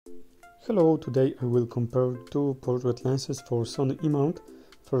Hello, today I will compare two portrait lenses for Sony E mount.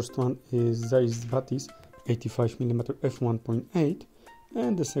 First one is Zeiss Batis 85mm f1.8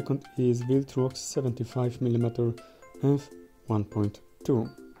 and the second is Viltrox 75mm f1.2.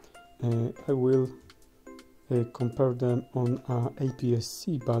 I will compare them on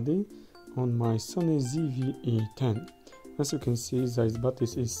APS-C body on my Sony ZV-E10. As you can see, Zeiss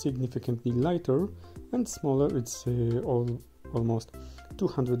Batis is significantly lighter and smaller. It's almost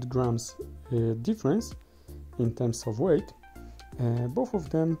 200 grams difference in terms of weight. Both of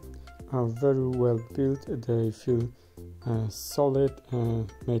them are very well built. They feel solid,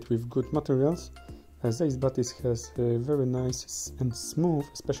 made with good materials. Zeiss Batis has a very nice and smooth,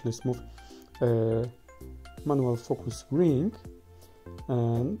 especially smooth manual focus ring,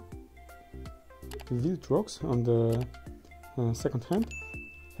 and Viltrox on the second hand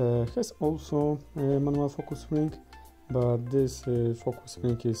has also a manual focus ring, but this focus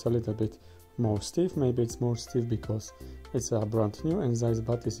ring is a little bit more stiff. Maybe it's more stiff because it's brand new and Zeiss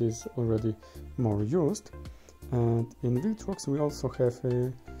Batis is already more used. And in Viltrox we also have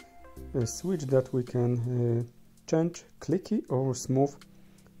a switch that we can change clicky or smooth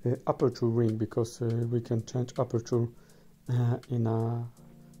aperture ring, because we can change aperture in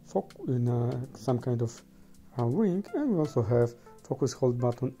some kind of ring, and we also have focus hold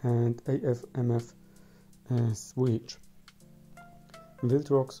button and AF/MF switch.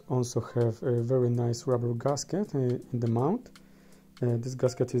 Viltrox also have a very nice rubber gasket in the mount. This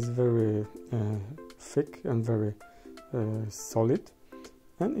gasket is very thick and very solid,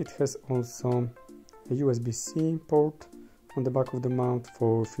 and it has also a USB-C port on the back of the mount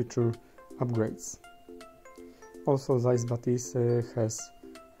for future upgrades. Also, Zeiss Batis has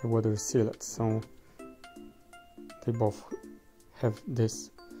a weather sealed, so they both have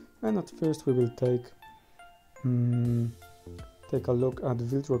this. And at first we will take a look at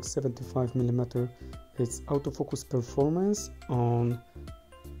Viltrox 75mm, its autofocus performance on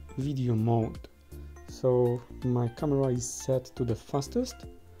video mode. So my camera is set to the fastest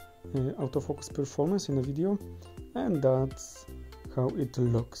autofocus performance in a video, and that's how it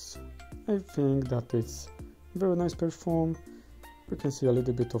looks. I think that it's very nice performed. We can see a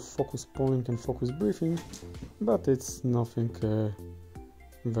little bit of focus pulling and focus briefing, but it's nothing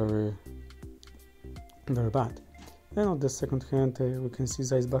very bad. And on the second hand we can see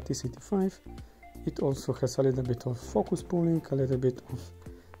Zeiss Batis 85. It also has a little bit of focus pulling, a little bit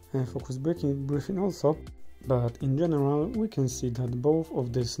of focus briefing also, but in general we can see that both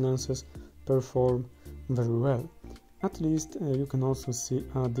of these lenses perform very well. At least you can also see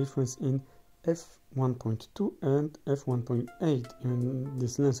a difference in f1.2 and f1.8 in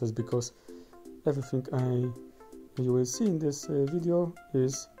these lenses, because everything you will see in this video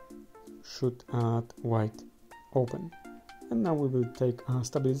is shot at wide open. And now we will take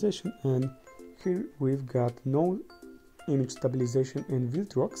stabilization, and here we've got no image stabilization in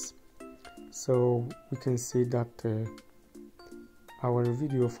Viltrox, so we can see that our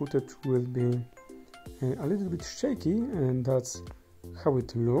video footage will be a little bit shaky, and that's how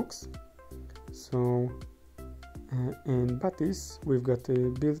it looks. So in Batis we've got a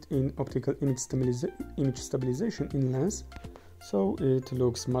built-in optical image stabilization in lens, so it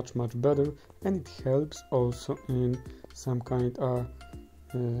looks much better, and it helps also in some kind of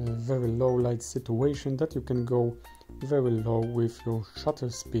very low light situation, that you can go very low with your shutter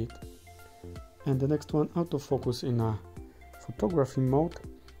speed. And the next one, autofocus in a photography mode.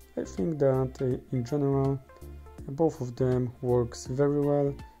 I think that in general both of them works very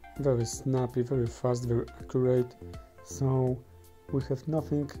well, very snappy, very fast, very accurate, so we have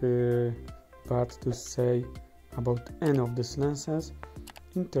nothing bad to say about any of these lenses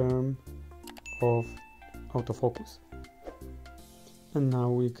in terms of autofocus. And now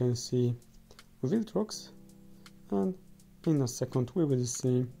we can see Viltrox, and in a second we will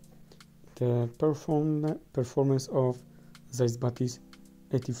see the performance of Zeiss Batis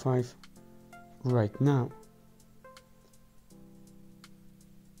 85 right now.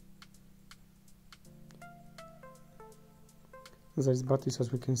 Zeiss Batis,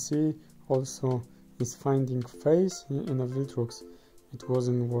 as we can see, also is finding phase. In a Viltrox it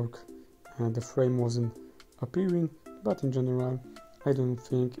wasn't work, the frame wasn't appearing, but in general I don't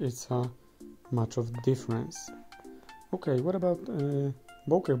think it's much of difference. Okay, what about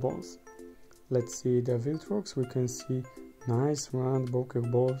bokeh balls? Let's see the Viltrox. We can see nice round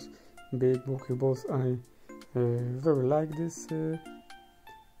bokeh balls, big bokeh balls. I very like this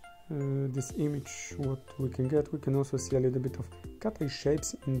this image. What we can get, we can also see a little bit of cut-eye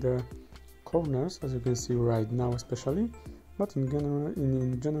shapes in the corners, as you can see right now especially, but in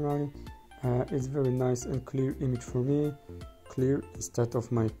general it's very nice and clear image for me, clear instead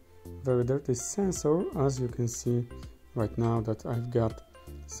of my very dirty sensor, as you can see right now that I've got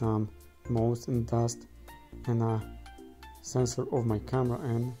some moss and dust and a sensor of my camera,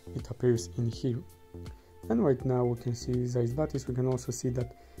 and it appears in here. And right now we can see Zeiss Batis. We can also see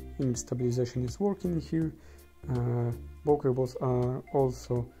that image stabilization is working here. Bokeh balls are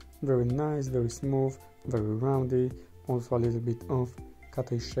also very nice, very smooth, very roundy, also a little bit of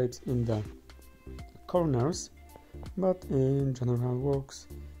cutting shapes in the corners, but in general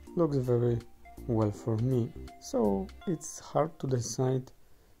looks very well for me. So it's hard to decide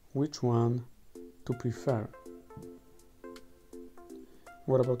which one to prefer.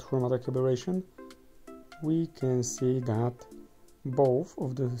 What about chromatic aberration? We can see that both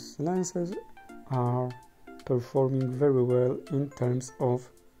of these lenses are performing very well in terms of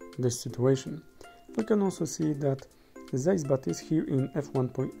this situation. We can also see that Zeiss Batis here in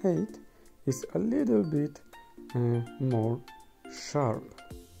f1.8 is a little bit more sharp.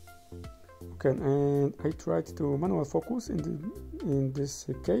 Okay, and I tried to manual focus in this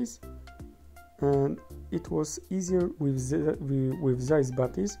case, and it was easier with Zeiss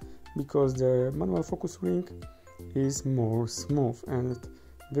Batis because the manual focus ring is more smooth, and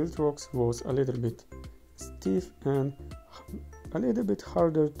Viltrox was a little bit stiff and a little bit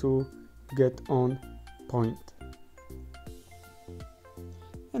harder to get on point.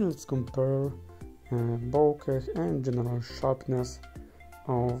 And let's compare bokeh and general sharpness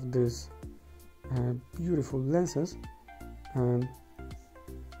of these beautiful lenses. And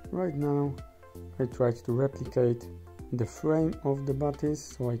right now I tried to replicate the frame of the Batis,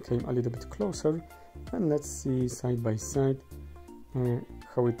 so I came a little bit closer, and let's see side by side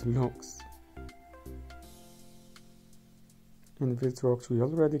how it looks. In Viltrox we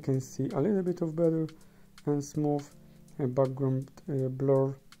already can see a little bit of better and smooth background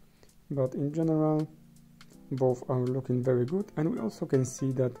blur, but in general both are looking very good. And we also can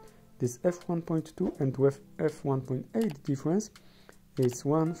see that this f1.2 and f1.8 difference is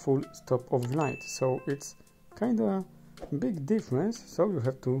one full stop of light, so it's kinda big difference, so you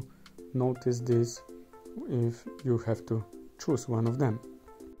have to notice this if you have to choose one of them.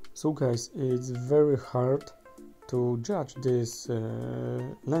 So guys, it's very hard to judge these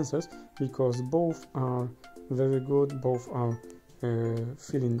lenses because both are very good, both are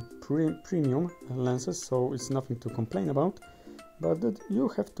feeling premium lenses, so it's nothing to complain about. But that you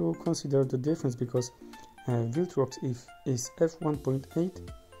have to consider the difference because Viltrox is f1.8,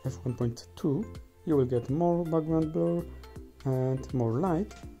 f1.2, you will get more background blur and more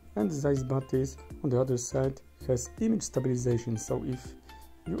light, and Zeiss Batis on the other side has image stabilization, so if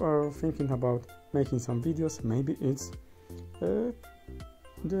you are thinking about making some videos, maybe it's the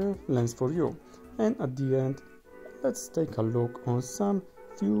lens for you. And at the end, let's take a look on some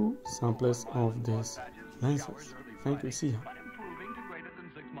few samples of these lenses. Thank you, see ya.